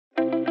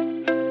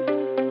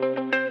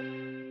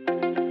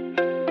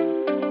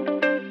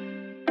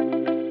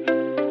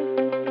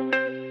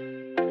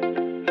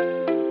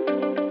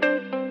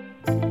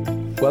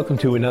Welcome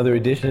to another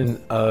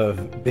edition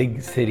of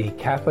Big City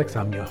Catholics.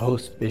 I'm your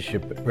host,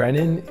 Bishop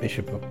Brennan,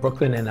 Bishop of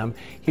Brooklyn, and I'm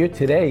here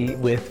today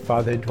with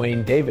Father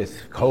Dwayne Davis,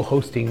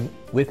 co-hosting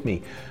with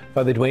me.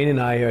 Father Dwayne and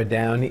I are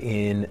down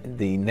in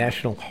the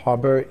National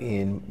Harbor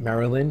in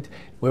Maryland,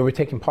 where we're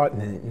taking part in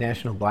the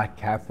National Black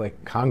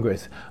Catholic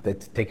Congress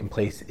that's taken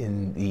place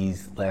in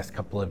these last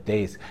couple of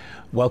days.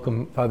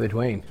 Welcome, Father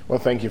Dwayne. Well,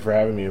 thank you for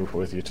having me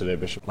with you today,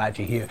 Bishop. Glad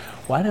you're here.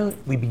 Why don't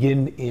we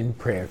begin in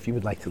prayer, if you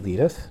would like to lead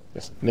us?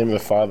 Yes. In the name of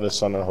the Father, the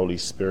Son, and Holy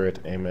Spirit,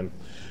 amen.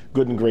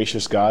 Good and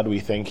gracious God, we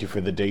thank you for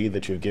the day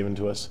that you've given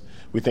to us.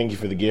 We thank you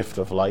for the gift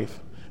of life.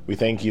 We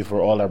thank you for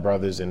all our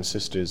brothers and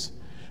sisters.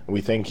 And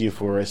we thank you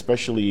for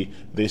especially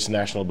this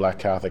National Black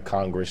Catholic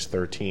Congress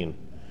 13.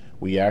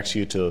 We ask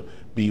you to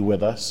be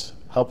with us.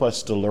 Help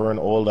us to learn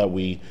all that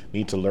we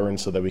need to learn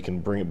so that we can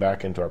bring it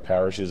back into our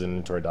parishes and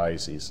into our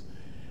dioceses.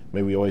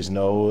 May we always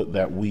know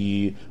that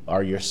we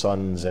are your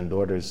sons and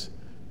daughters.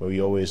 May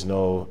we always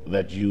know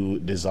that you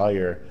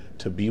desire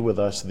to be with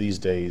us these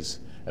days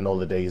and all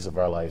the days of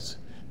our lives.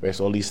 We ask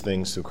all these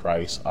things through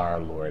Christ our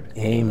Lord.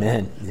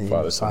 Amen.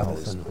 Father, Son,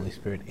 and Holy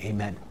Spirit.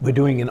 Amen. We're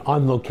doing an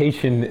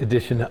on-location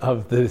edition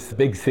of this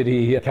Big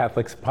City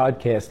Catholics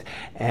podcast,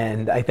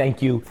 and I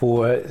thank you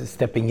for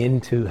stepping in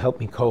to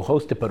help me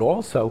co-host it, but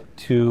also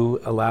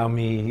to allow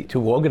me to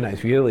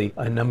organize, really,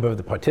 a number of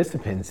the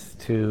participants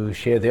to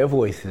share their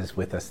voices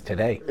with us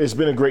today. It's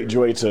been a great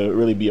joy to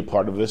really be a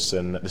part of this,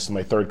 and this is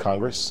my third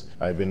Congress.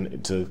 I've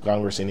been to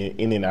Congress in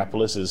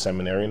Indianapolis as a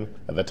seminarian.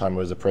 At that time, I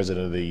was the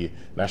president of the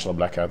National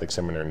Black Catholic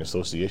Seminary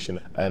Association,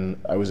 and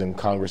I was in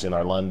Congress in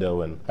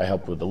Orlando, and I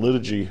helped with the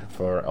liturgy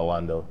for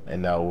Orlando,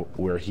 and now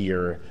we're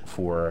here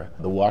for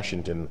the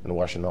Washington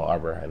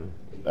Harbor, and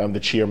I'm the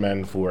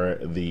chairman for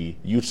the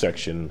youth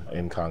section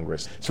in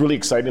Congress. It's really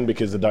exciting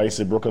because the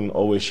Diocese of Brooklyn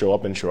always show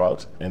up and show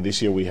out, and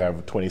this year we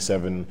have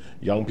 27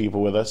 young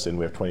people with us, and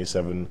we have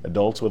 27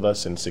 adults with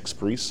us and 6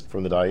 priests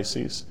from the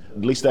diocese.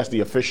 At least that's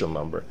the official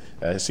number.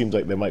 It seems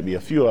like there might be a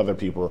few other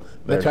people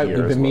that That's are right. here.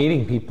 We've been as well.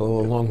 meeting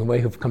people along the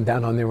way who've come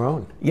down on their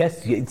own.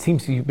 Yes, it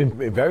seems you've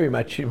been very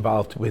much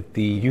involved with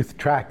the youth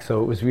track,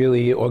 so it was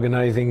really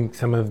organizing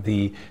some of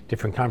the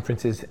different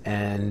conferences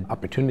and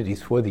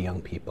opportunities for the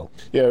young people.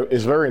 Yeah,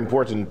 it's very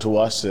important to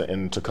us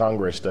and to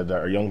Congress that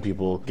our young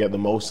people get the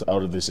most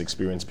out of this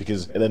experience,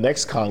 because in the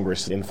next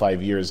Congress in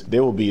 5 years, they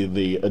will be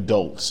the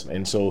adults.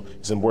 And so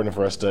it's important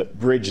for us to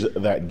bridge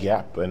that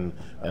gap and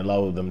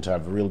allow them to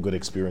have a real good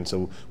experience.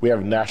 So we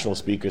have national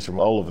speakers from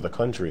all over the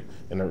country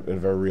in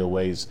very real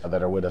ways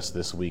that are with us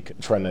this week,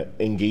 trying to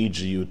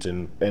engage the youth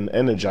and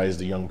energize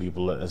the young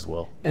people as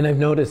well. And I've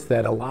noticed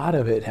that a lot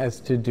of it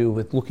has to do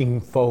with looking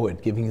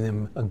forward, giving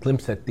them a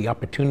glimpse at the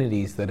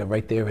opportunities that are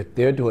right there at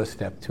their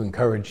doorstep to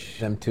encourage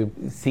them to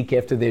seek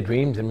after their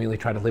dreams and really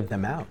try to live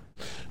them out.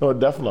 No,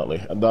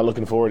 definitely. That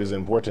looking forward is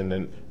important,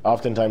 and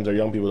oftentimes our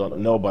young people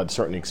don't know about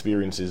certain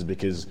experiences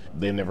because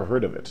they've never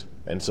heard of it.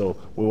 And so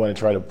we want to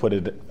try to put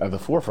it at the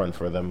forefront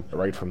for them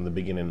right from the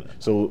beginning.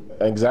 So,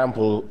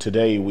 example,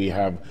 today we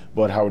have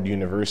Bud Howard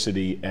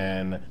University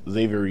and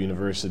Xavier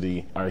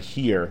University are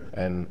here,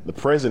 and the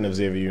president of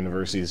Xavier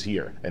University is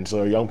here. And so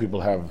our young people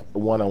have a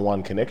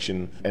one-on-one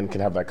connection and can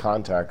have that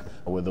contact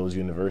with those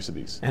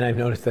universities. And I've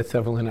noticed that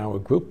several in our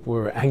group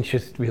were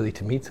anxious really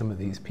to meet some of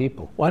these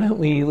people. Why don't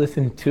we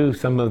listen to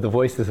some of the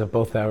voices of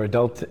both our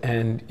adult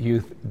and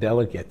youth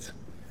delegates.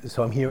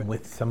 So I'm here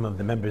with some of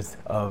the members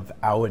of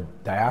our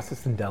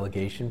diocesan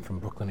delegation from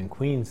Brooklyn and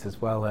Queens,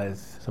 as well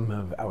as some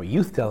of our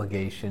youth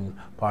delegation,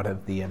 part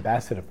of the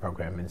ambassador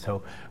program. And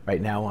so right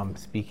now I'm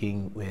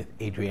speaking with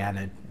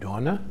Adriana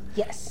Dorna.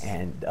 Yes.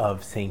 And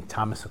of St.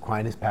 Thomas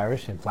Aquinas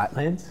Parish in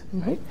Flatlands.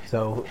 Mm-hmm. Right?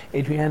 So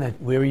Adriana,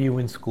 where are you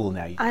in school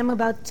now? I'm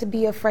about to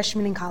be a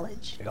freshman in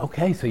college.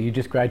 Okay, so you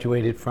just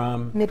graduated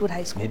from? Midwood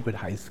High School. Midwood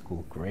High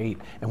School, great.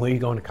 And where are you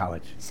going to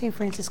college? St.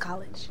 Francis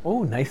College.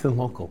 Oh, nice and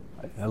local.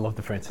 I love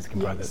the Franciscan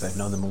Brothers. Yes. I've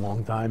known them a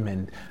long time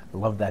and I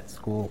love that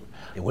school.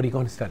 And what are you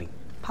going to study?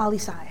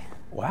 Poli-sci.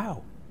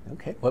 Wow.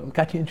 Okay. What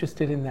got you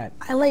interested in that?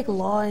 I like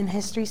law and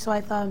history, so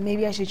I thought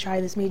maybe I should try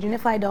this major. And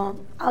if I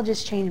don't, I'll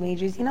just change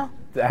majors, you know?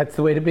 That's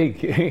the way to be.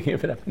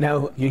 Give it up.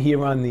 Now, you're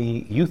here on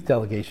the youth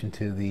delegation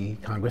to the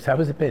Congress. How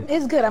has it been?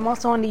 It's good. I'm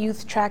also on the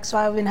youth track, so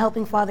I've been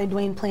helping Father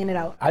Dwayne plan it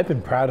out. I've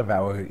been proud of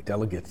our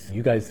delegates.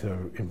 You guys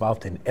are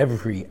involved in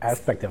every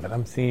aspect of it.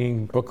 I'm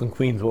seeing Brooklyn,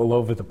 Queens all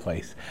over the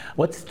place.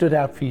 What stood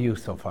out for you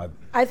so far?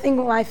 I think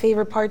my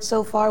favorite part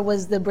so far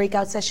was the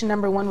breakout session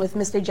 #1 with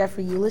Mr.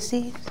 Jeffrey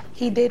Ulysses.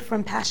 He did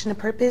From Passion to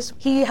Purpose.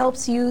 He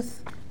helps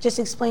youth, just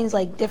explains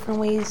like different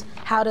ways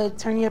how to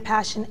turn your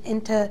passion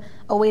into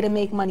a way to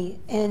make money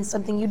and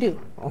something you do.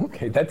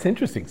 Okay, that's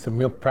interesting. Some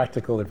real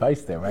practical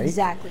advice there, right?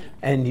 Exactly.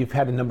 And you've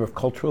had a number of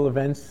cultural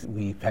events.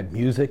 We've had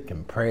music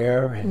and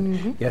prayer,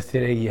 and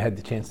yesterday you had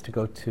the chance to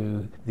go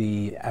to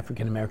the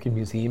African American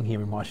Museum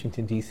here in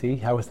Washington, D.C.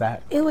 How was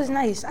that? It was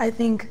nice. I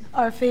think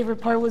our favorite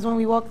part was when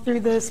we walked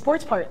through the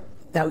sports part.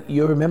 Now,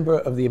 you're a member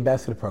of the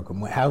Ambassador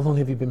Program. How long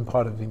have you been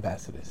part of the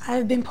Ambassadors?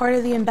 I've been part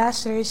of the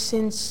Ambassadors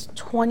since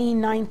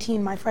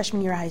 2019, my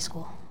freshman year of high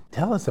school.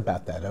 Tell us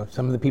about that.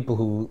 Some of the people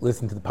who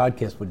listen to the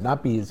podcast would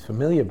not be as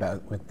familiar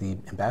with the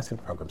ambassador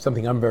program,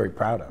 something I'm very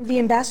proud of. The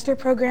ambassador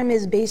program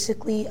is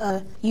basically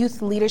a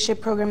youth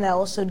leadership program that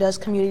also does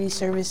community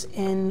service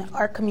in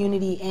our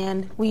community,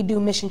 and we do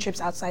mission trips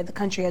outside the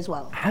country as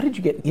well. How did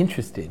you get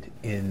interested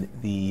in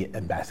the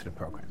ambassador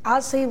program?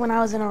 I'll say when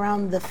I was in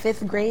around the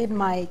 5th grade,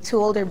 my 2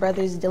 older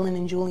brothers, Dylan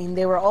and Julian,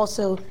 they were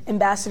also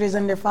ambassadors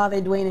under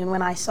Father Dwayne, and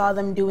when I saw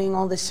them doing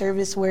all the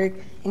service work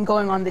and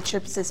going on the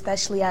trips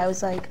especially, I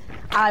was like,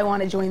 I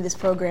want to join this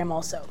program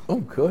also.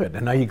 Oh, good.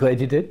 And are you glad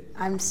you did?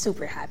 I'm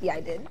super happy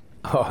I did.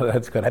 Oh,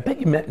 that's good. I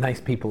bet you met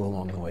nice people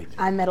along the way.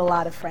 I met a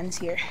lot of friends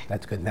here.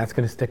 That's good. And that's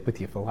going to stick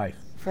with you for life.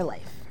 For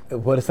life.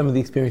 What are some of the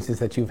experiences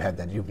that you've had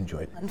that you've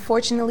enjoyed?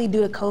 Unfortunately,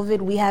 due to COVID,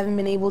 we haven't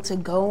been able to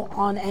go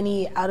on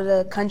any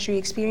out-of-the-country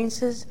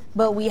experiences,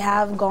 but we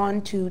have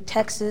gone to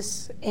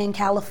Texas and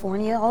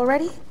California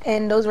already,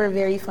 and those were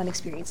very fun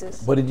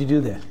experiences. What did you do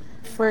there?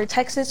 For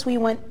Texas, we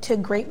went to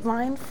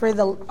Grapevine for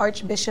the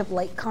Archbishop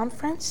Light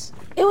Conference.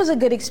 It was a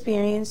good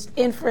experience.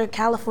 And for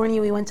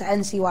California, we went to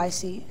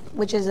NCYC,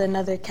 which is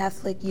another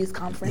Catholic youth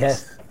conference.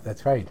 Yes,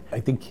 that's right. I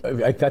think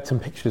I got some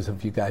pictures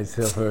of you guys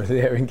over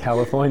there in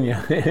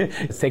California.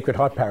 Sacred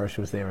Heart Parish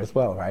was there as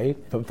well, right?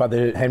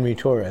 Father Henry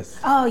Torres.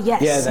 Oh,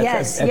 yes,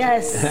 Yeah,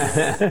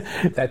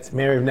 yes. That's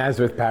Mary of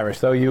Nazareth Parish.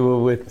 So you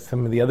were with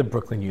some of the other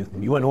Brooklyn youth.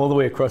 You went all the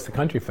way across the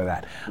country for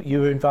that.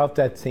 You were involved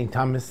at St.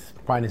 Thomas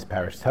Aquinas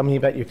Parish. Tell me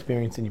about your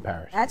experience in your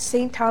parish. At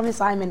St. Thomas,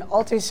 I'm an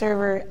altar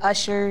server,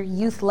 usher,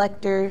 youth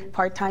lector,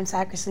 part-time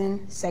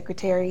sacristan,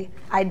 secretary.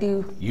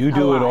 You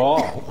do it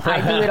all.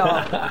 I do it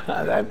all.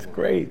 That's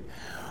great.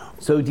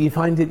 So do you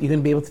find that you're going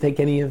to be able to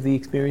take any of the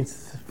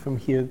experience from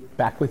here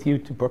back with you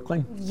to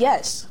Brooklyn?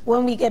 Yes.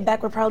 When we get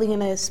back, we're probably going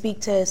to speak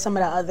to some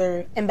of the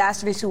other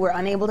ambassadors who were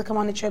unable to come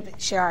on the trip,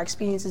 share our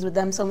experiences with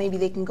them, so maybe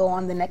they can go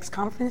on the next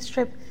conference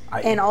trip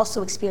and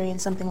also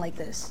experience something like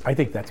this. I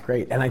think that's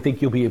great. And I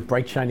think you'll be a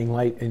bright, shining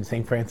light in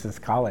St. Francis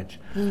College.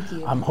 Thank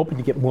you. I'm hoping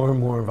to get more and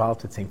more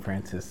involved at St.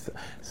 Francis.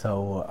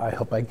 So I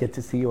hope I get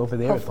to see you over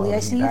there. Hopefully I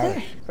see you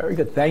there. Very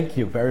good. Thank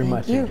you very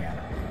much, Thank you.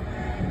 Jana.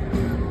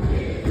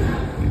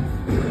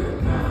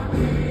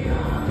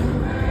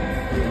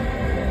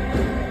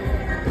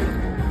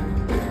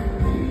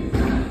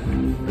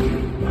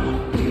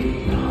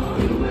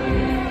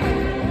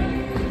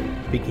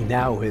 Speaking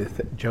now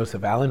with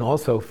Joseph Allen,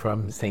 also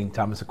from St.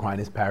 Thomas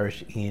Aquinas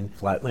Parish in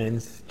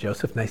Flatlands.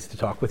 Joseph, nice to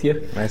talk with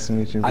you. Nice to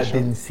meet you, Bishop. I've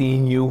been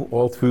seeing you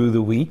all through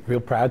the week. Real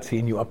proud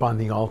seeing you up on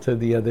the altar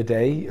the other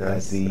day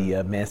at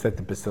the Mass at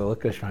the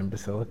Basilica, Shrine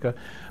Basilica.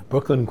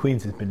 Brooklyn and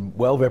Queens has been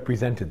well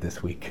represented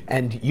this week.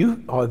 And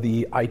you are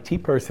the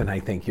IT person, I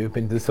think. You've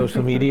been the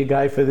social media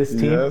guy for this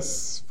team?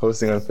 Yes,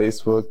 posting on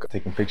Facebook,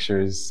 taking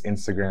pictures,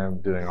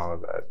 Instagram, doing all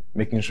of that.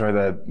 Making sure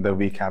that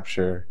we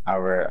capture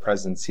our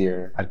presence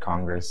here at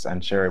Congress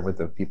and share it with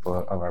the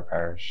people of our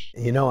parish.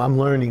 You know, I'm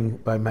learning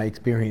by my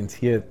experience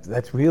here,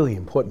 that's really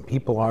important.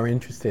 People are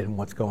interested in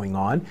what's going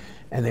on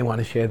and they want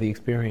to share the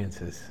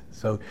experiences.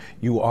 So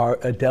you are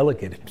a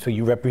delegate. So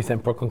you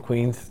represent Brooklyn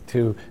Queens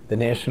to the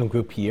national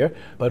group here,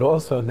 but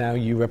also now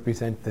you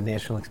represent the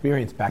national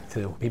experience back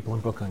to people in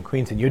Brooklyn and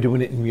Queens, and you're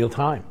doing it in real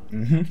time.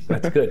 Mm-hmm.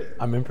 That's good.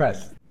 I'm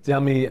impressed. Tell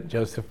me,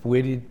 Joseph,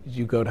 where did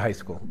you go to high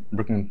school?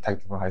 Brooklyn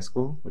Technical High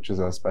School, which is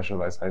a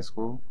specialized high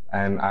school.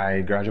 And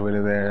I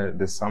graduated there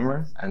this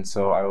summer. And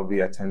so I will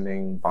be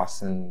attending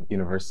Boston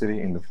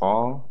University in the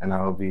fall, and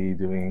I will be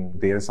doing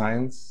data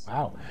science.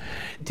 Wow.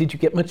 Did you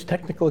get much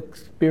technical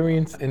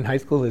experience in high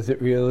school? Is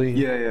it really?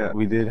 Yeah.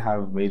 We did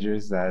have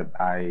majors that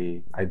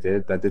I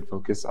did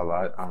focus a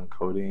lot on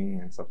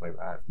coding and stuff like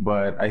that.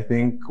 But I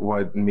think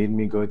what made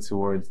me go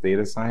towards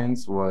data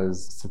science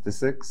was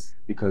statistics,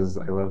 because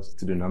I love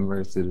to do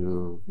numbers, to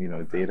do,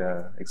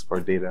 data,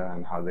 export data,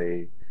 and how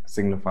they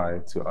signify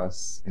to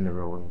us in the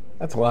real world.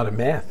 That's a lot of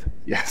math.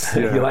 Yes.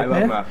 You like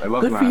math? I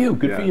love Good math. For you.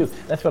 Good for you.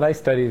 That's what I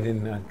studied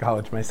in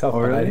college myself. Oh,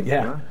 really?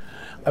 Yeah.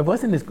 I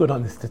wasn't as good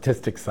on the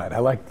statistics side. I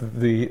liked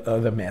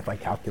the math, like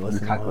calculus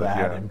and all that.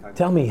 Yeah. And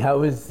tell me,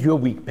 how has your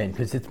week been?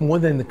 Because it's more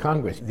than the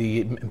Congress.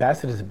 The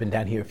ambassadors have been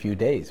down here a few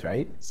days,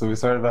 right? So we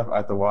started off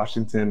at the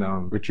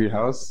Washington Retreat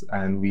House,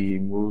 and we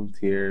moved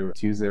here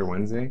Tuesday or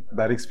Wednesday.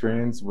 That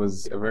experience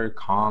was a very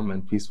calm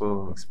and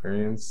peaceful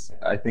experience.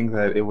 I think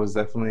that it was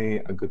definitely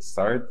a good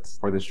start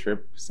for this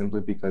trip,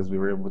 simply because we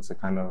were able to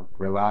kind of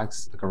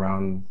relax, look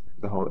around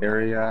the whole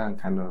area, and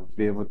kind of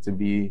be able to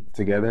be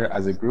together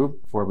as a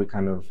group before we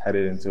kind of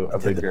headed into a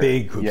bigger, the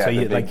big group. Yeah, so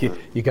group.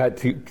 you got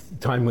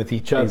time with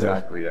each other.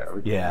 Exactly.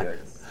 Yeah.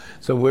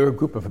 So we're a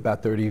group of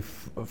about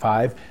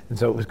 35, and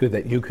so it was good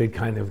that you could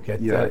kind of get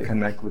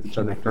connect with each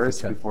other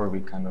first before we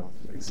kind of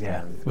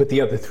expand. Yeah, with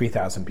the other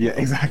 3,000 people. Yeah,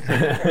 exactly.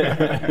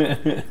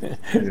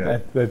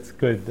 That's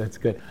good. That's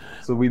good.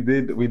 So we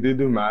did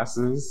do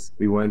masses.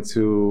 We went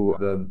to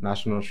the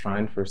National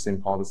Shrine for St.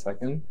 Paul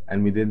II,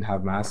 and we did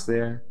have mass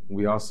there.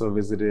 We also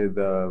visited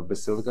the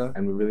Basilica,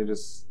 and we really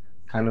just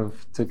kind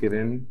of took it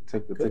in,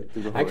 took the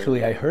whole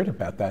Actually, I heard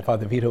about that.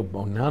 Father Vito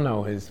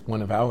Bonanno is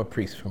one of our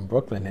priests from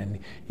Brooklyn, and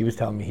he was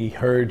telling me he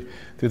heard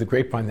through the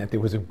grapevine that there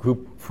was a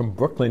group from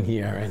Brooklyn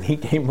here, and he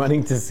came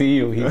running to see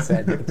you, he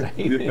said.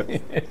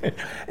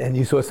 And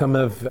you saw some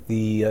of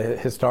the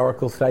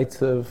historical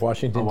sites of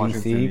Washington,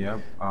 D.C.?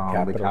 Yep.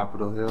 The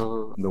Capitol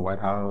Hill, the White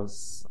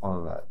House, all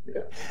of that,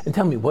 yeah. And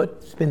tell me,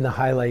 what's been the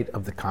highlight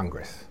of the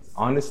Congress?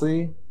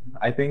 Honestly,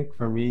 I think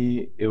for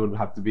me, it would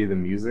have to be the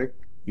music.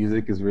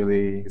 Music is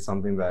really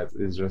something that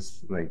is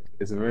just like,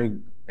 it's a very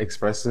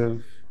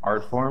expressive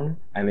art form.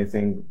 And I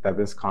think that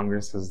this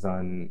Congress has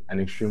done an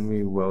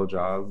extremely well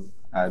job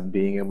at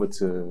being able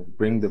to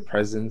bring the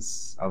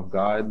presence of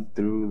God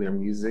through their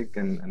music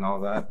and all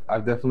that.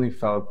 I've definitely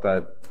felt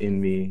that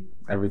in me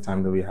every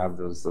time that we have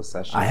those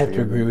sessions. I have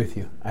to agree with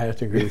you.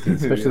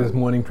 Especially those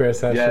morning prayer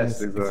sessions.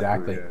 Yes,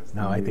 exactly. Yes.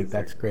 No, I think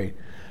that's great.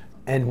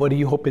 And what are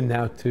you hoping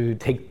now to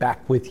take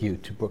back with you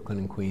to Brooklyn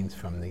and Queens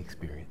from the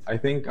experience? I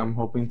think I'm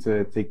hoping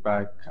to take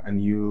back a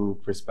new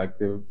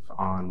perspective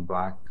on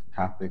Black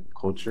Catholic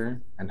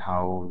culture and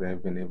how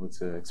they've been able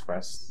to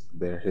express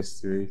their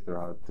history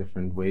throughout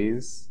different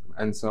ways.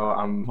 And so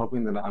I'm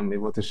hoping that I'm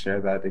able to share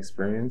that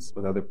experience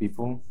with other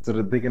people so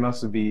that they can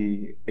also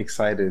be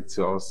excited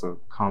to also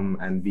come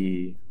and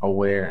be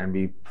aware and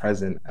be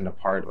present and a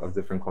part of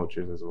different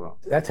cultures as well.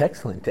 That's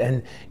excellent.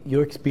 And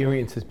your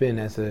experience has been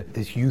as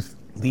this youth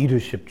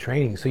leadership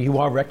training. So you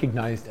are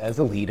recognized as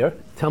a leader.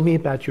 Tell me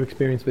about your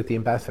experience with the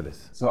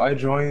ambassadors. So I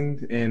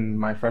joined in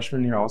my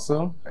freshman year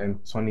also in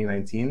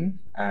 2019.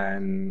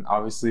 And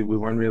obviously we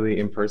weren't really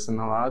in person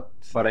a lot,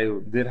 but I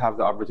did have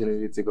the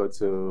opportunity to go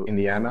to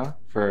Indiana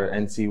for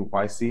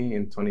NCYC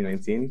in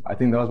 2019. I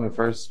think that was my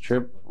first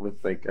trip with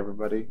like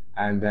everybody.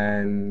 And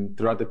then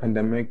throughout the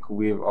pandemic,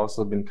 we've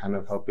also been kind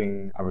of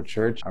helping our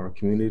church, our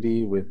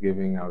community with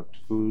giving out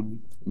food.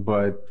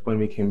 But when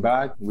we came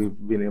back, we've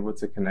been able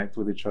to connect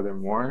with each other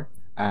more.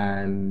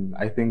 And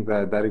I think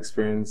that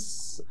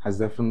experience has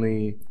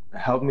definitely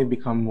helped me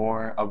become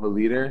more of a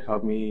leader,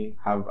 helped me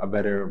have a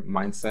better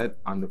mindset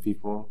on the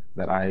people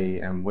that I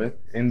am with.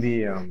 In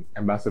the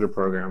ambassador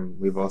program,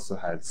 we've also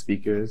had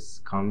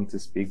speakers come to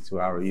speak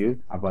to our youth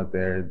about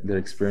their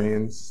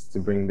experience, to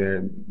bring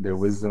their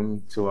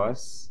wisdom to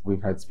us.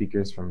 We've had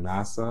speakers from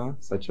NASA,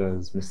 such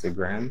as Mr.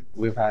 Grant.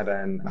 We've had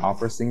an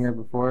opera singer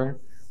before.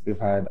 We've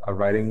had a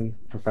writing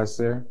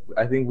professor.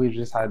 I think we've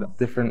just had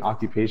different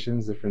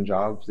occupations, different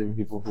jobs, different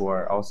people who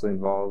are also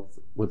involved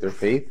with their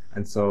faith.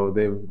 And so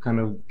they've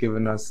kind of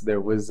given us their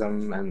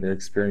wisdom and their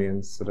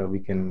experience so that we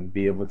can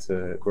be able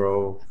to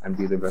grow and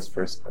be the best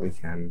person that we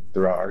can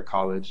throughout our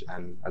college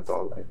and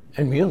adult life.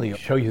 And really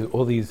show you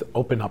all these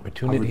open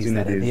opportunities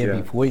that are there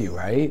before you,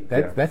 right?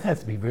 That has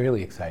to be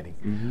really exciting.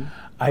 Mm-hmm.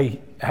 I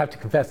have to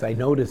confess, I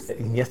noticed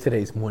in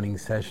yesterday's morning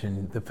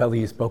session, the fellow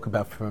you spoke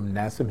about from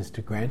NASA,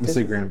 Mr. Grant.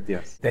 Mr. Grant,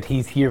 yes. That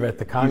he's here at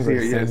the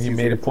Congress, and you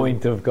made a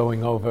point of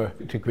going over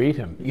to greet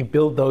him. You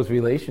build those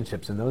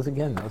relationships, and those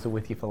are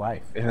with you for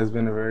life. It has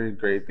been a very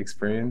great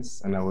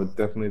experience, and I would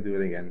definitely do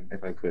it again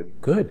if I could.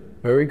 Good,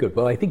 very good.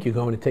 Well, I think you're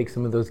going to take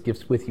some of those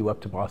gifts with you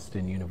up to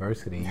Boston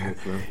University.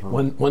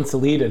 Once a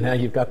leader, now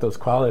you've got those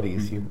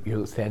qualities. Mm-hmm.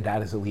 You'll stand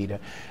out as a leader.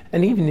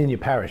 And even in your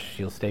parish,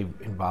 you'll stay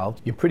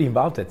involved. You're pretty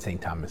involved at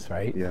St. Thomas,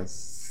 right?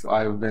 Yes.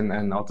 I've been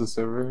an altar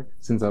server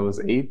since I was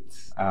 8.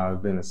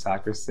 I've been a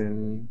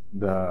sacristan,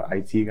 the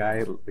IT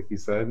guy, like you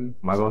said.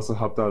 I've also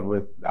helped out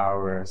with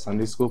our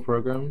Sunday school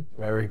program.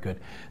 Very good.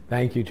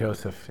 Thank you,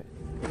 Joseph.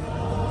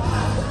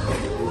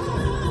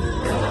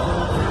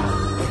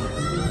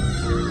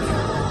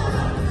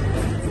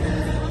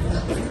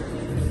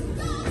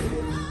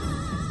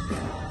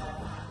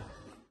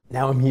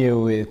 Now I'm here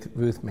with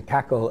Ruth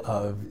McCackle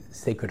of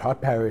Sacred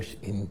Heart Parish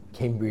in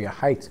Cambria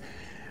Heights.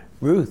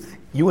 Ruth,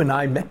 you and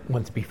I met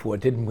once before,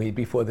 didn't we,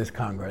 before this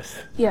Congress?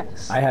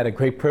 Yes. I had a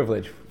great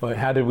privilege. But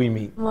how did we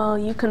meet? Well,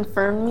 you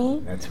confirmed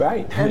me. That's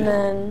right. And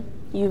then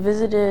you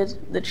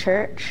visited the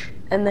church,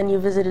 and then you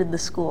visited the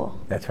school.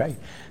 That's right.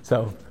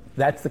 So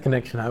that's the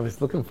connection I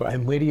was looking for.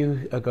 And where do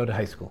you go to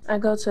high school? I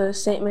go to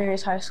St.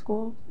 Mary's High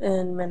School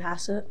in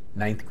Manhasset.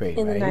 9th grade,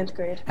 in right? the 9th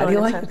grade. How do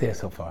you like it there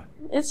so far?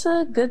 It's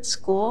a good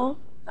school.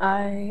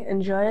 I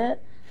enjoy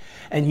it.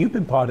 And you've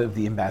been part of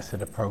the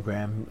ambassador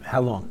program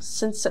how long?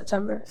 Since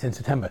September. Since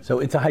September. So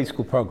it's a high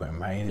school program,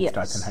 right? It Yes.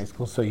 starts in high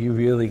school. So you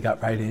really got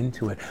right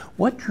into it.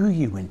 What drew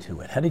you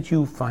into it? How did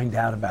you find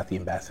out about the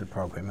ambassador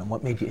program, and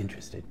what made you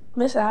interested?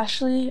 Miss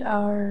Ashley,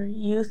 our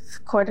youth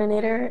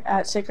coordinator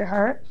at Sacred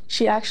Heart,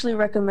 she actually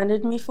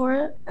recommended me for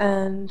it.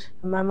 And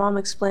my mom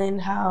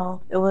explained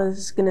how it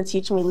was going to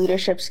teach me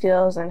leadership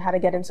skills and how to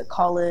get into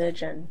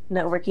college and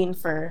networking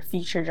for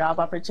future job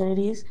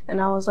opportunities. And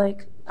I was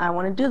like, I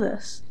want to do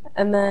this.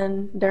 And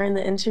then during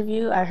the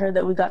interview, I heard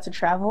that we got to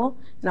travel,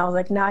 and I was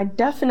like, now I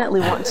definitely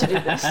want to do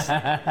this.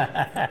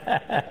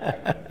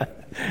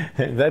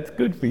 That's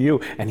good for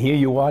you. And here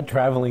you are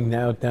traveling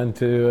now down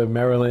to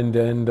Maryland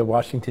and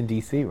Washington,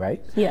 D.C.,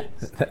 right? Yes.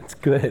 That's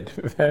good.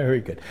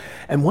 Very good.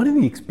 And one of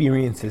the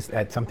experiences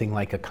at something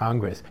like a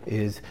Congress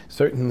is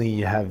certainly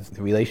you have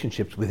the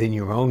relationships within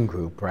your own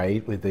group,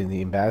 right? Within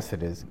the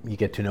ambassadors. You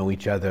get to know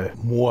each other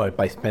more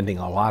by spending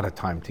a lot of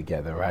time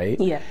together, right?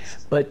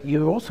 Yes. But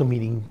you're also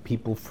meeting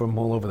people from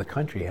all over the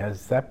country.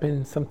 Has that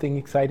been something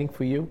exciting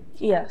for you?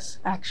 Yes,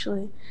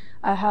 actually.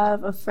 I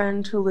have a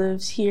friend who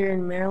lives here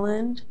in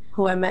Maryland,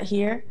 who I met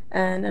here,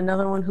 and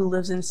another one who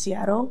lives in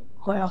Seattle,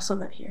 who I also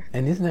met here.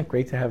 And isn't that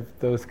great to have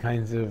those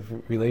kinds of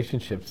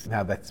relationships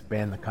now that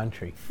span the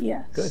country?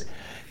 Yes. Good.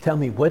 Tell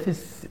me, what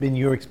has been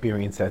your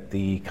experience at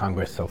the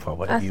Congress so far?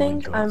 What have you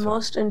enjoyed? I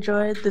most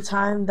enjoyed the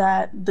time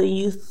that the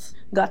youth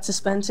got to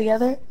spend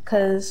together,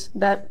 because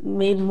that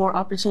made more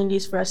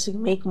opportunities for us to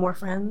make more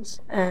friends.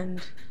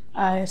 And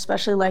I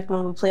especially liked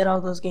when we played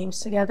all those games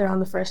together on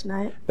the first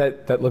night.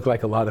 That looked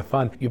like a lot of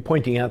fun. You're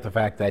pointing out the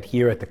fact that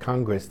here at the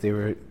Congress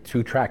there are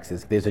two tracks.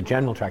 There's a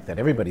general track that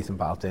everybody's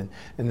involved in,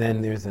 and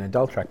then there's an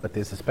adult track, but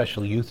there's a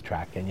special youth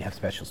track, and you have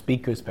special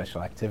speakers,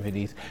 special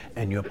activities,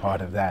 and you're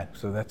part of that.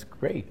 So that's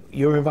great.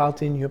 You're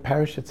involved in your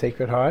parish at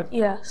Sacred Heart?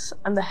 Yes,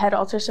 I'm the head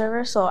altar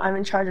server, so I'm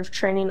in charge of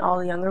training all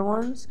the younger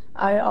ones.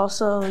 I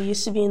also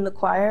used to be in the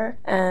choir,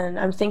 and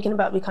I'm thinking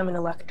about becoming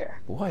a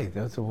lector. Boy,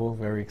 those are all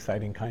very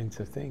exciting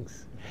kinds of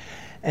things.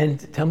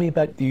 And tell me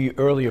about the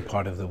earlier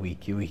part of the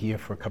week. You were here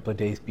for a couple of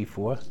days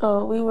before?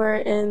 Oh, we were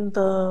in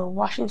the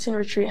Washington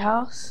Retreat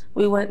House.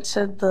 We went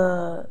to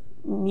the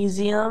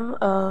Museum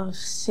of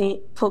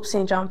Pope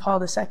St. John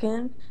Paul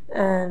II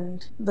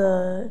and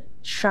the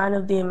Shrine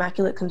of the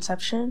Immaculate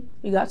Conception.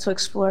 We got to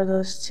explore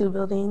those two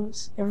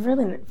buildings. They're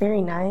really very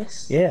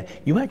nice. Yeah,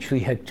 you actually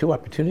had two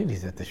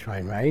opportunities at the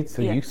shrine, right?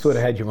 So yes. You sort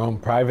of had your own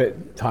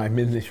private time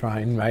in the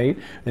shrine, right?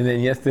 And then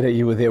yesterday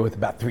you were there with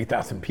about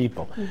 3,000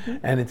 people. Mm-hmm.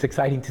 And it's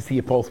exciting to see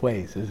it both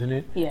ways, isn't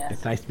it? Yeah.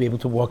 It's nice to be able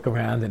to walk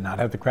around and not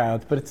have the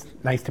crowds, but it's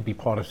nice to be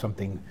part of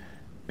something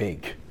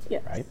big,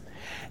 yes. right?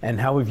 And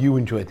how have you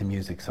enjoyed the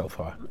music so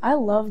far? I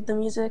loved the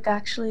music,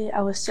 actually. I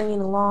was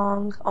singing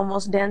along,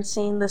 almost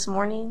dancing this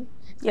morning.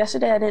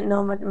 Yesterday I didn't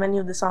know many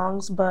of the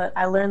songs, but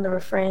I learned the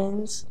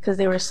refrains because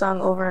they were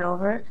sung over and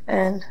over,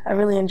 and I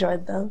really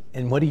enjoyed them.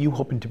 And what are you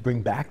hoping to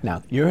bring back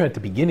now? You're at the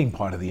beginning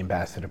part of the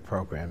ambassador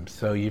program,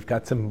 so you've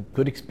got some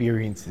good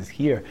experiences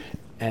here,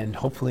 and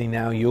hopefully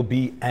now you'll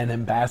be an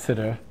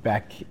ambassador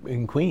back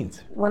in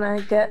Queens. When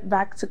I get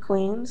back to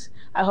Queens,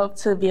 I hope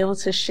to be able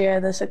to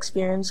share this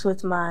experience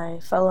with my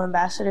fellow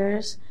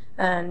ambassadors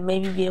and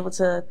maybe be able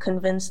to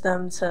convince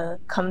them to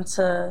come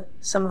to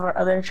some of our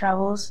other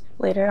travels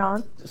later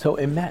on. So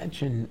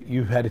imagine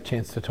you've had a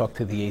chance to talk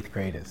to the 8th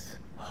graders.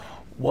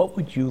 What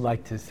would you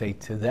like to say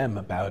to them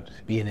about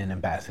being an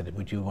ambassador?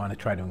 Would you want to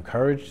try to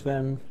encourage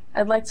them?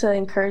 I'd like to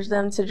encourage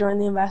them to join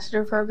the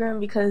ambassador program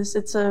because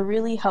it's a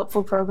really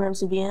helpful program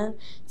to be in.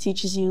 It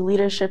teaches you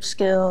leadership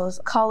skills,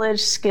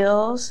 college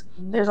skills.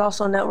 There's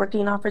also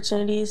networking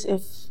opportunities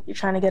if you're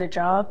trying to get a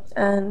job.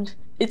 And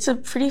it's a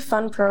pretty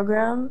fun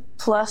program,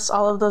 plus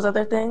all of those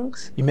other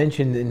things. You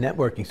mentioned the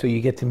networking, so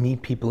you get to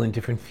meet people in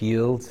different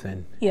fields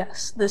and...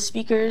 Yes, the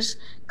speakers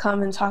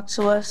come and talk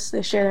to us,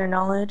 they share their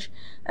knowledge,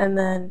 and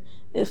then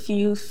if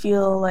you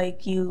feel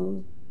like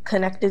you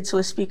connected to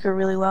a speaker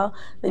really well,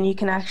 then you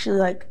can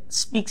actually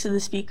speak to the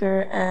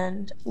speaker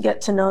and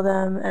get to know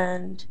them,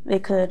 and they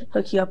could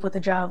hook you up with a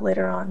job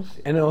later on.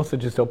 And it also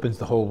just opens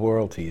the whole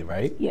world to you,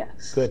 right?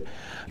 Yes. Good.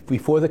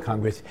 Before the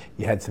Congress,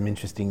 you had some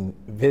interesting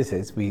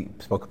visits. We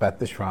spoke about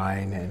the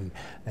shrine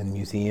and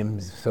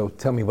museums. So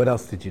tell me, what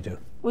else did you do?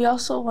 We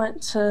also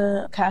went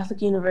to Catholic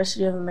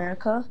University of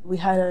America. We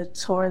had a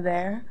tour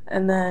there,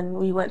 and then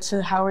we went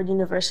to Howard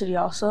University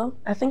also.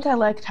 I think I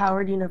liked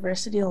Howard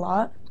University a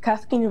lot.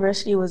 Catholic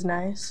University was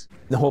nice.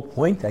 The whole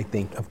point, I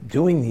think, of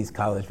doing these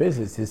college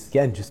visits is,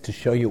 again, just to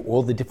show you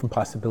all the different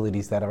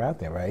possibilities that are out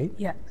there, right?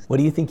 Yes. What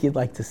do you think you'd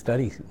like to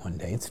study one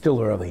day? It's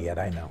still early yet,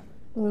 I know.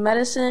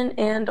 Medicine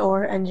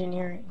and/or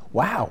engineering.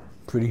 Wow.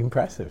 Pretty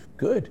impressive.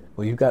 Good.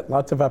 Well, you've got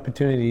lots of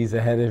opportunities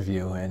ahead of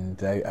you,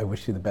 and I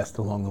wish you the best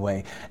along the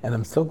way. And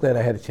I'm so glad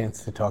I had a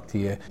chance to talk to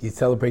you. You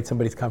celebrate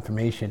somebody's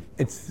confirmation.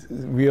 It's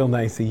real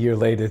nice a year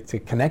later to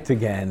connect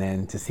again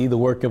and to see the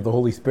work of the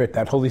Holy Spirit.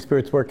 That Holy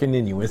Spirit's working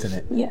in you, isn't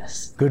it?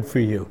 Yes. Good for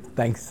you.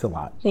 Thanks a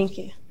lot. Thank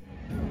you.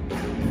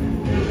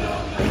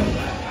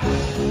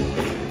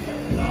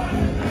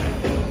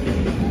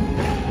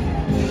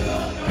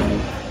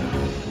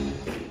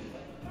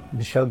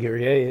 Michelle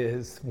Guerrier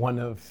is one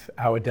of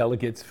our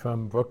delegates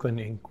from Brooklyn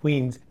and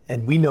Queens,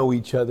 and we know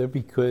each other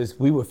because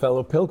we were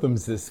fellow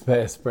pilgrims this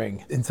past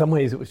spring. In some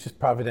ways, it was just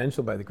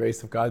providential by the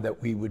grace of God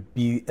that we would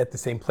be at the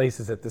same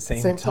places at the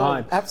same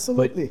time.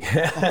 Absolutely.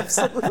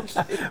 Absolutely.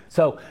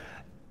 So,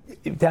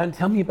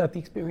 tell me about the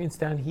experience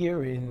down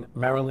here in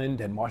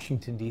Maryland and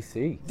Washington,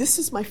 D.C. This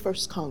is my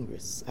first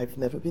Congress. I've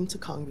never been to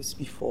Congress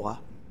before,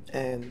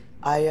 and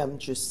I am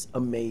just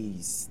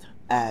amazed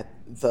at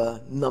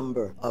the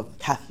number of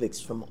Catholics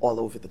from all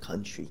over the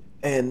country.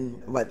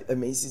 And what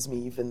amazes me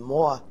even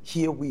more,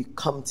 here we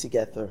come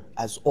together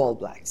as all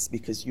Blacks,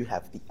 because you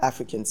have the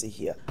Africans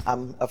here.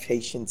 I'm of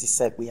Haitian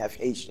descent, we have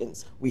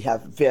Haitians, we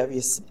have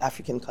various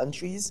African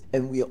countries,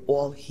 and we are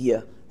all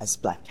here as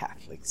Black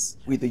Catholics.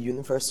 We're the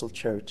Universal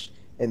Church,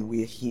 and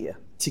we're here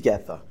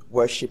together,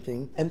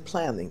 worshiping and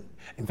planning.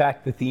 In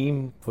fact, the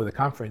theme for the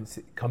conference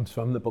comes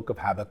from the book of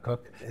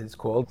Habakkuk. It's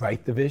called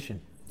Write the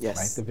Vision. Yes,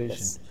 Write the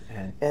vision.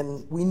 yes.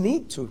 And we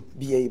need to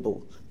be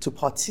able to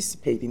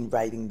participate in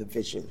writing the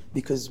vision,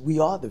 because we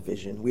are the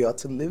vision. We are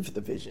to live the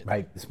vision.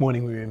 Right. This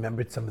morning we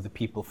remembered some of the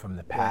people from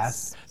the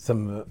past,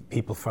 some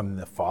people from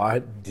the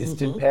far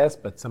distant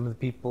past, but some of the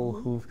people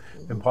who've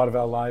been part of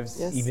our lives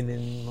even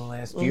in the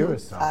last year or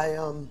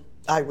so.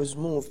 I was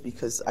moved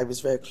because I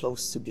was very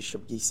close to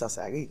Bishop Guy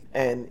Sassari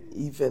and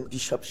even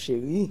Bishop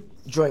Sherry.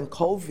 During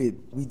COVID,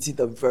 we did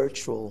a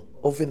virtual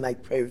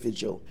overnight prayer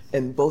vigil,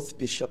 and both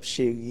Bishop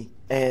Sherry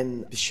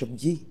and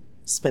Bishop Guy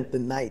spent the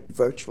night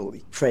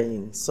virtually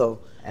praying.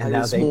 So and I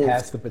now was they moved.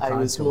 pass the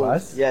baton to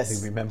us.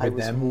 Yes, we remember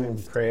them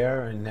in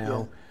prayer, and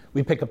now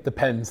we pick up the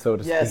pen, so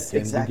to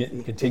speak, and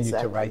we continue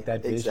to write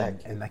that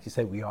vision. And like you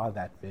said, we are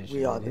that vision.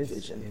 We are the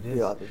vision.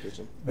 We are the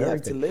vision. We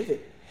have to live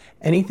it.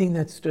 Anything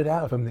that stood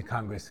out from the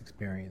Congress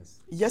experience?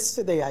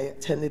 Yesterday, I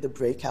attended a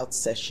breakout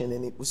session,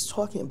 and it was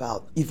talking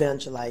about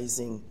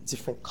evangelizing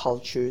different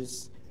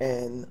cultures.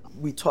 And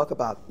we talk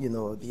about,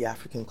 the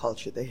African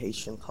culture, the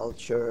Haitian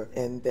culture,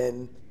 and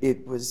then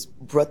it was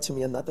brought to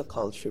me another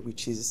culture,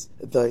 which is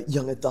the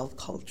young adult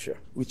culture,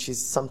 which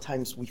is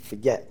sometimes we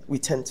forget. We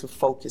tend to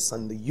focus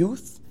on the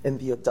youth and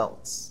the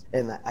adults.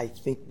 And I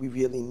think we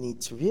really need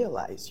to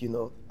realize,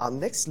 our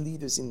next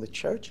leaders in the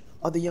church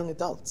are the young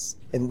adults,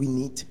 and we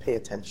need to pay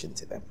attention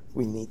to them.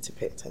 We need to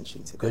pay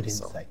attention to them. Good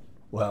insight.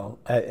 Well,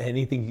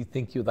 anything you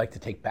think you'd like to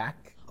take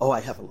back? Oh, I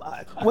have a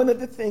lot. One of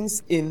the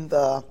things in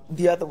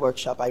the other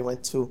workshop I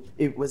went to,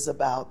 it was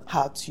about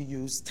how to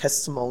use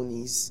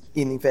testimonies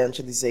in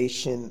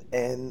evangelization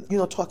and,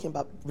 talking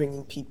about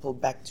bringing people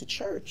back to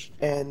church.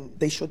 And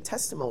they showed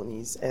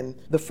testimonies. And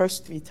the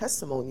first 3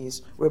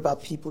 testimonies were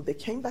about people that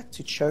came back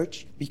to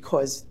church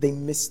because they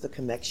missed the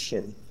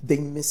connection. They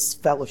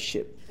missed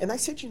fellowship. And I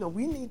said,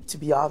 we need to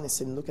be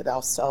honest and look at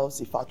ourselves.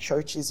 If our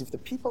churches, if the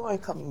people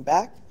aren't coming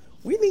back,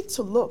 we need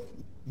to look.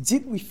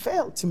 Did we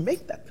fail to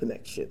make that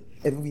connection?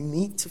 And we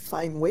need to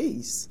find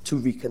ways to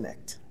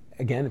reconnect.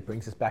 Again, it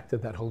brings us back to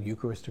that whole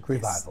Eucharistic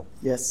revival.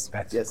 Yes.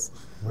 That's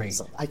great.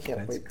 So I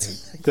can't wait.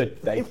 Great.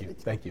 Good. Thank you.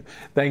 Thank you.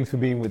 Thanks for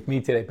being with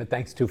me today, but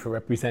thanks too for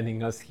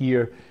representing us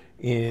here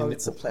in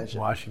it's a pleasure.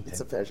 Washington.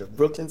 It's a pleasure.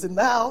 Brooklyn's in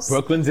the house.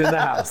 Brooklyn's in the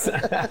house.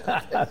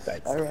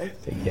 Thanks. All right.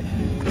 Take care.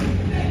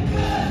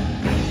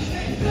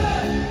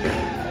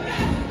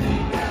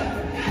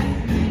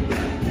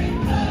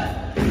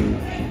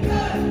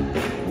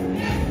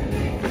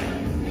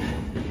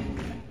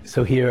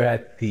 So here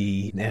at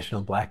the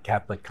National Black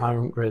Catholic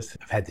Congress,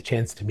 I've had the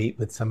chance to meet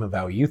with some of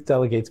our youth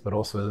delegates, but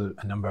also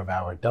a number of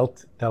our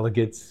adult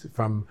delegates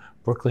from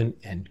Brooklyn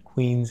and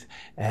Queens.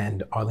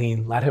 And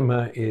Arlene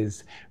Latimer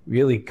is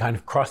really kind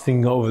of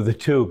crossing over the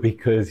two,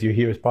 because you're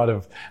here as part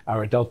of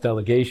our adult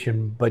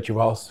delegation, but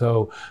you're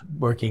also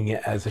working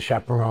as a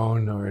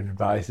chaperone or an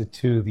advisor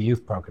to the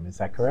youth program. Is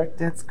that correct?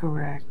 That's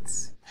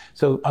correct.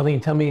 So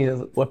Arlene, tell me,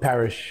 what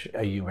parish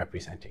are you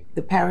representing?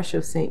 The parish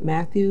of St.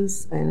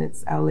 Matthew's, and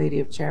it's Our Lady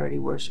of Charity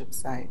worship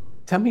site.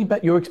 Tell me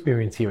about your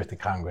experience here at the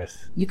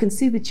Congress. You can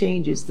see the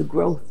changes, the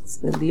growth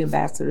in the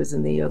ambassadors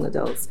and the young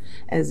adults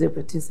as they're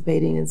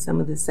participating in some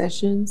of the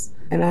sessions.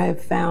 And I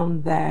have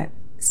found that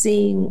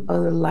seeing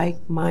other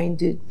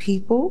like-minded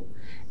people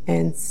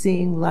and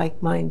seeing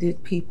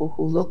like-minded people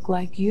who look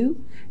like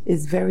you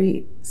is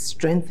very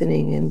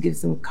strengthening and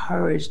gives them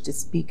courage to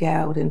speak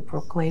out and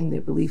proclaim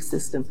their belief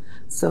system.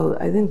 So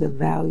I think the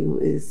value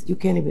is, you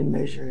can't even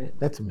measure it.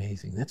 That's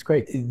amazing. That's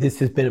great. This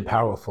has been a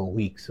powerful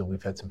week. So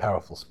we've had some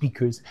powerful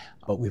speakers,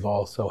 but we've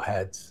also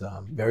had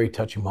some very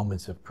touching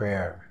moments of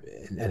prayer.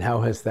 And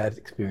how has that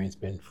experience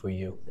been for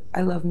you?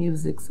 I love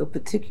music, so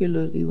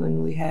particularly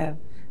when we have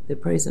the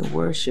praise and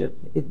worship,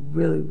 it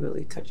really,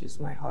 really touches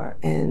my heart.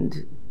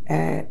 And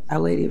at Our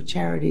Lady of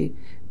Charity,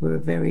 we're a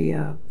very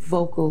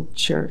vocal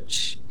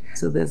church.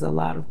 So there's a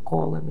lot of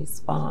call and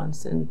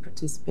response and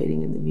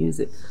participating in the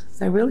music.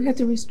 So I really had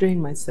to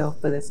restrain myself,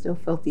 but I still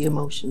felt the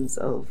emotions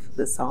of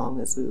the song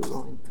as we were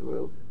going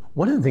through.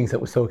 One of the things that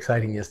was so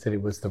exciting yesterday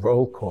was the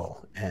roll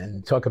call,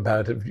 and talk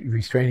about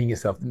restraining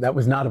yourself. That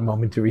was not a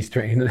moment to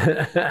restrain.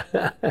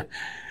 It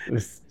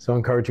was so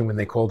encouraging when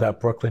they called out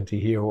Brooklyn to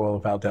hear all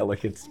of our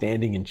delegates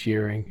standing and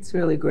cheering. It's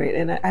really great.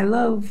 And I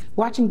love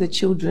watching the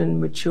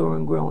children mature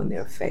and grow in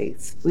their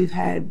faith. We've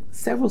had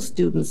several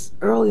students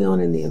early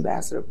on in the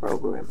ambassador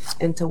program,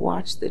 and to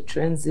watch the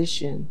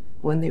transition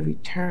when they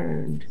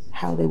returned,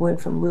 how they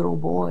went from little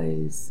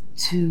boys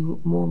to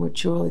more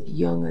mature, like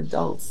young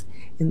adults,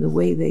 in the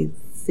way they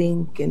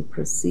think and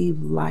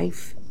perceive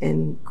life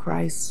and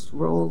Christ's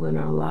role in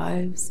our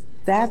lives.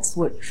 That's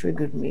what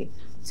triggered me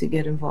to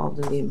get involved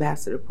in the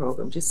ambassador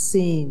program. Just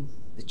seeing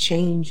the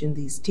change in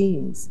these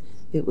teens,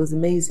 it was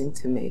amazing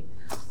to me.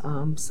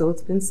 So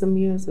it's been some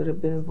years that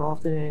I've been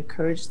involved in it and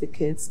encouraged the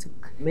kids to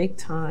make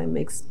time,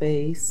 make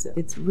space.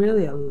 It's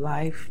really a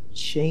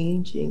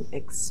life-changing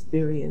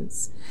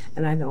experience.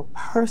 And I know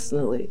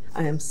personally,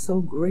 I am so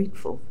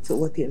grateful to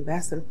what the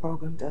Ambassador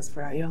Program does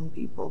for our young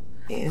people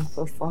and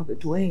for Father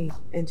Dwayne,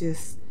 and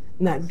just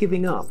not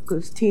giving up,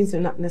 because teens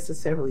are not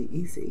necessarily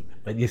easy.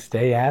 But you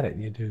stay at it.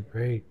 You do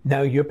great.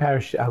 Now, your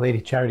parish, Our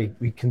Lady Charity,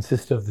 we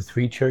consist of the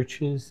 3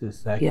 churches.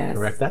 Is that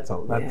correct? That's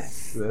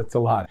a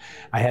lot.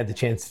 I had the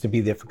chance to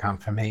be there for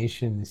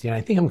confirmations.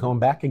 I think I'm going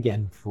back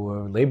again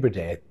for Labor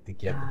Day. I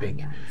think you have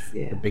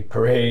the big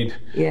parade.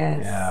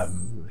 Yes.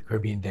 The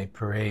Caribbean Day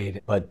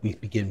parade. But we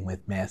begin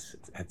with Mass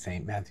at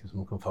St. Matthew's. I'm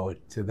looking forward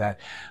to that.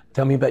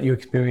 Tell me about your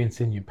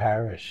experience in your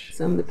parish.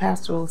 So I'm the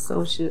pastoral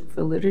associate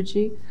for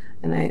liturgy,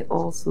 and I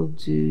also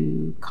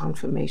do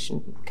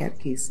confirmation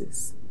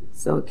catechesis.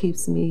 So it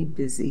keeps me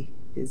busy.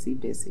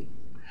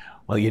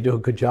 Well, you do a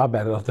good job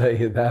at it, I'll tell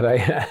you that. I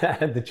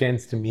had the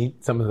chance to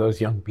meet some of those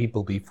young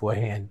people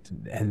beforehand,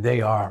 and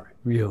they are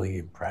really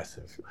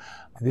impressive.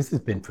 This has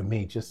been, for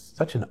me, just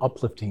such an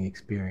uplifting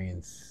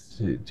experience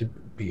to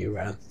be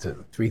around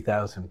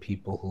 3,000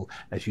 people who,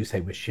 as you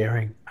say, were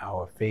sharing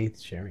our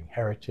faith, sharing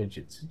heritage.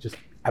 It's just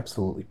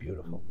absolutely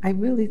beautiful. I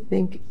really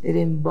think it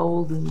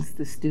emboldens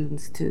the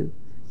students to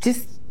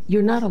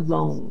you're not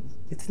alone.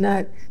 It's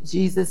not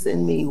Jesus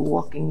and me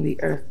walking the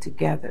earth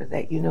together,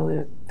 that there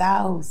are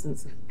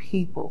thousands of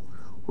people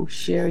who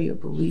share your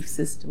belief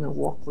system and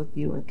walk with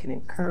you and can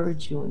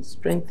encourage you and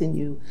strengthen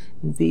you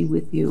and be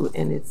with you.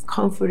 And it's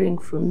comforting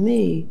for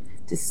me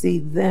to see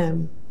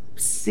them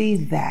see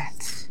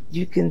that.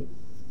 You can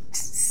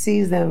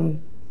see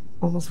them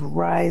almost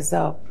rise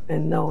up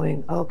and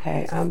knowing,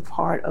 okay, I'm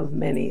part of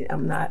many.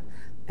 I'm not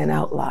an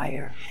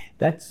outlier.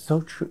 That's so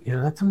true.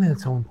 That's something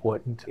that's so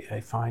important. I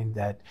find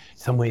that in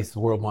some ways the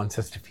world wants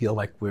us to feel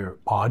like we're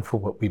odd for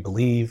what we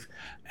believe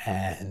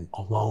and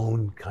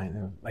alone, kind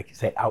of, like you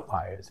say,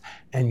 outliers.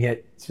 And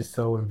yet it's just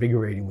so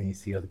invigorating when you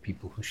see other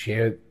people who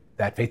share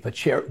that faith, but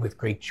share it with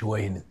great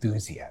joy and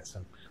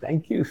enthusiasm.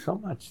 Thank you so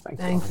much.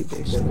 Thank you,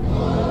 Bishop.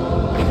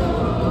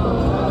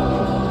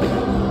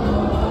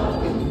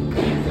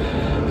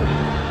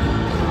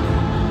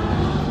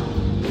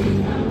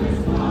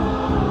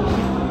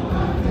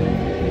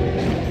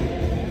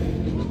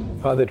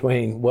 Father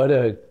Dwayne, what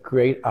a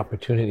great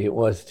opportunity it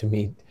was to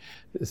meet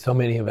so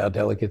many of our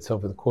delegates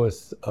over the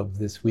course of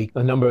this week.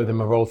 A number of them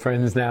are old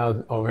friends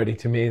now already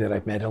to me that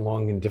I've met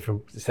along in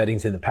different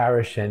settings in the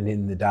parish and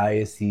in the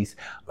diocese.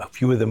 A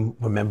few of them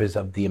were members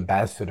of the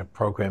Ambassador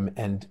Program,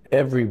 and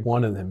every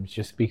one of them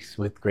just speaks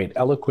with great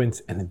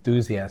eloquence and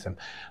enthusiasm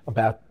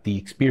about the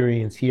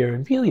experience here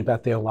and really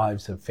about their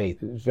lives of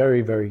faith. It was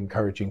very, very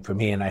encouraging for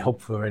me, and I hope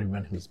for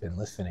anyone who's been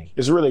listening.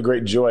 It's really a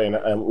great joy,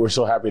 and we're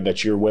so happy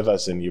that you're with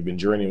us and you've been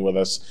journeying with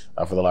us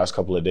for the last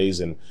couple of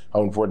days, and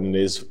how important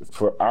it is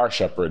for our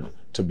shepherd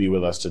to be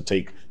with us, to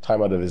take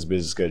time out of his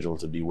busy schedule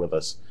to be with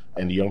us.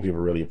 And the young people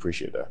really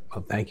appreciate that.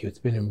 Well, thank you. It's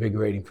been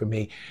invigorating for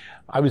me.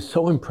 I was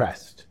so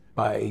impressed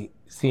by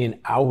seeing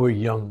our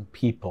young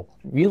people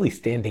really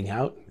standing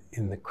out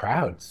in the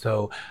crowd.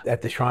 So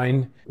at the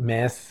Shrine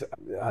Mass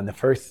on the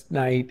first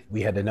night,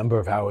 we had a number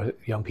of our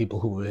young people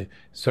who were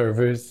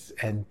servers,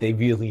 and they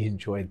really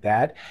enjoyed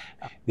that.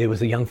 There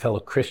was a young fellow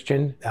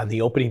Christian on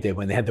the opening day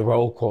when they had the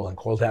roll call and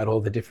called out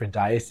all the different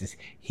dioceses.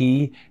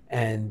 He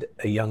and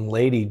a young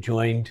lady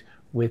joined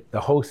with the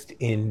host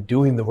in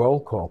doing the roll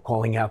call,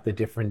 calling out the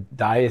different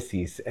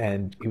dioceses,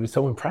 and it was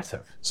so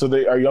impressive. So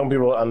our young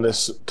people on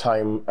this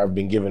time have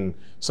been given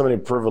so many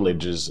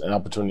privileges and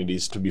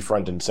opportunities to be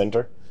front and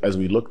center. As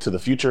we look to the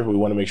future, we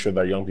want to make sure that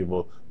our young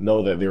people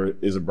know that there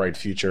is a bright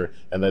future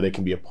and that they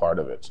can be a part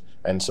of it.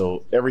 And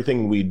so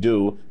everything we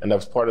do, and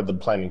that's part of the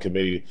planning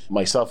committee,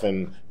 myself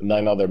and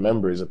 9 other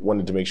members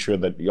wanted to make sure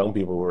that young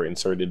people were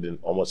inserted in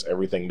almost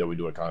everything that we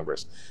do at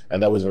Congress.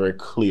 And that was very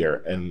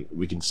clear, and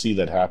we can see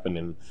that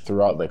happening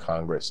throughout the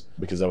Congress,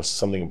 because that was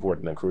something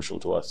important and crucial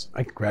to us.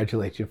 I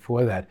congratulate you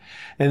for that.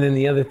 And then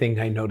the other thing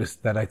I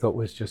noticed that I thought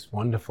was just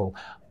wonderful,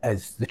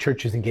 as the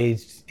church is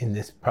engaged in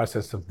this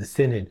process of the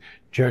synod,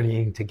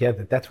 journeying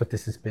together, that's what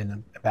this has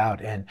been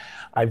about. And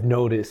I've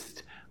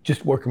noticed,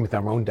 just working with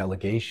our own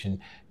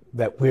delegation,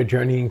 that we're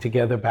journeying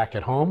together back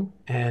at home,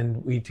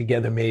 and we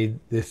together made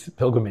this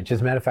pilgrimage.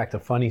 As a matter of fact, a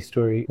funny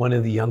story, one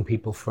of the young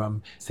people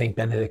from St.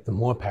 Benedict the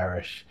Moor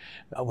parish,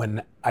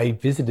 when I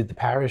visited the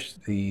parish,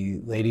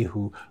 the lady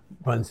who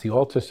runs the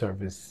altar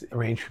service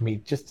arranged for me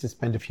just to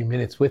spend a few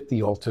minutes with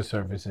the altar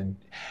service, and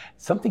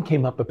something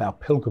came up about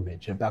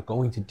pilgrimage, about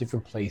going to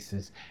different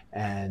places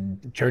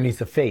and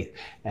journeys of faith.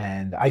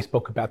 And I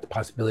spoke about the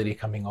possibility of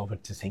coming over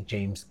to St.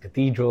 James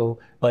Cathedral,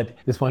 but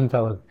this one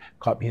fellow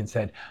caught me and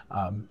said,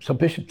 so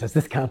Bishop, does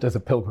this count as a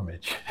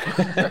pilgrimage?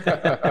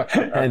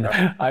 And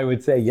I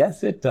would say,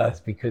 yes, it does,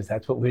 because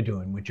that's what we're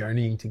doing. We're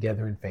journeying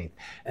together in faith.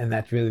 And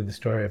that's really the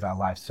story of our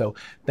lives. So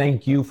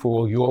thank you for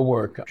all your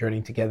work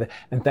journeying together.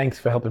 And thanks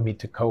for helping me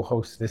to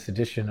co-host this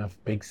edition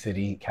of Big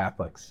City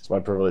Catholics. It's my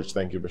privilege.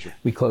 Thank you, Bishop.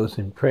 We close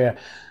in prayer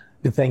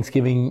with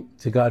thanksgiving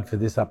to God for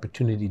this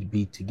opportunity to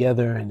be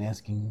together, and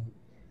asking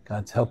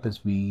God's help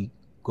as we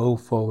go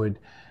forward.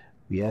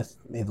 We ask,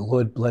 may the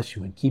Lord bless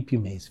you and keep you.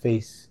 May his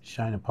face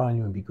shine upon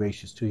you and be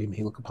gracious to you. May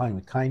he look upon you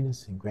with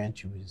kindness and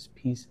grant you his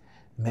peace.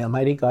 May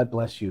Almighty God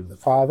bless you, the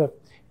Father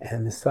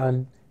and the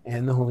Son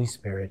and the Holy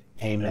Spirit.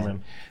 Amen.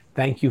 Amen.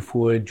 Thank you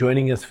for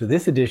joining us for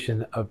this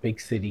edition of Big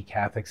City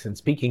Catholics. And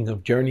speaking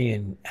of journey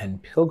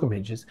and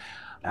pilgrimages,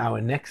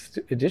 our next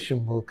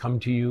edition will come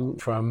to you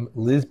from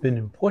Lisbon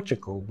in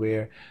Portugal,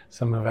 where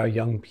some of our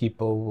young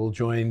people will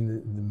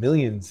join the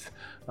millions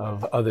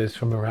of others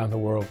from around the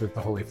world with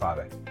the Holy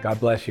Father. God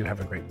bless you. Have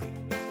a great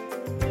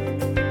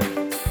week.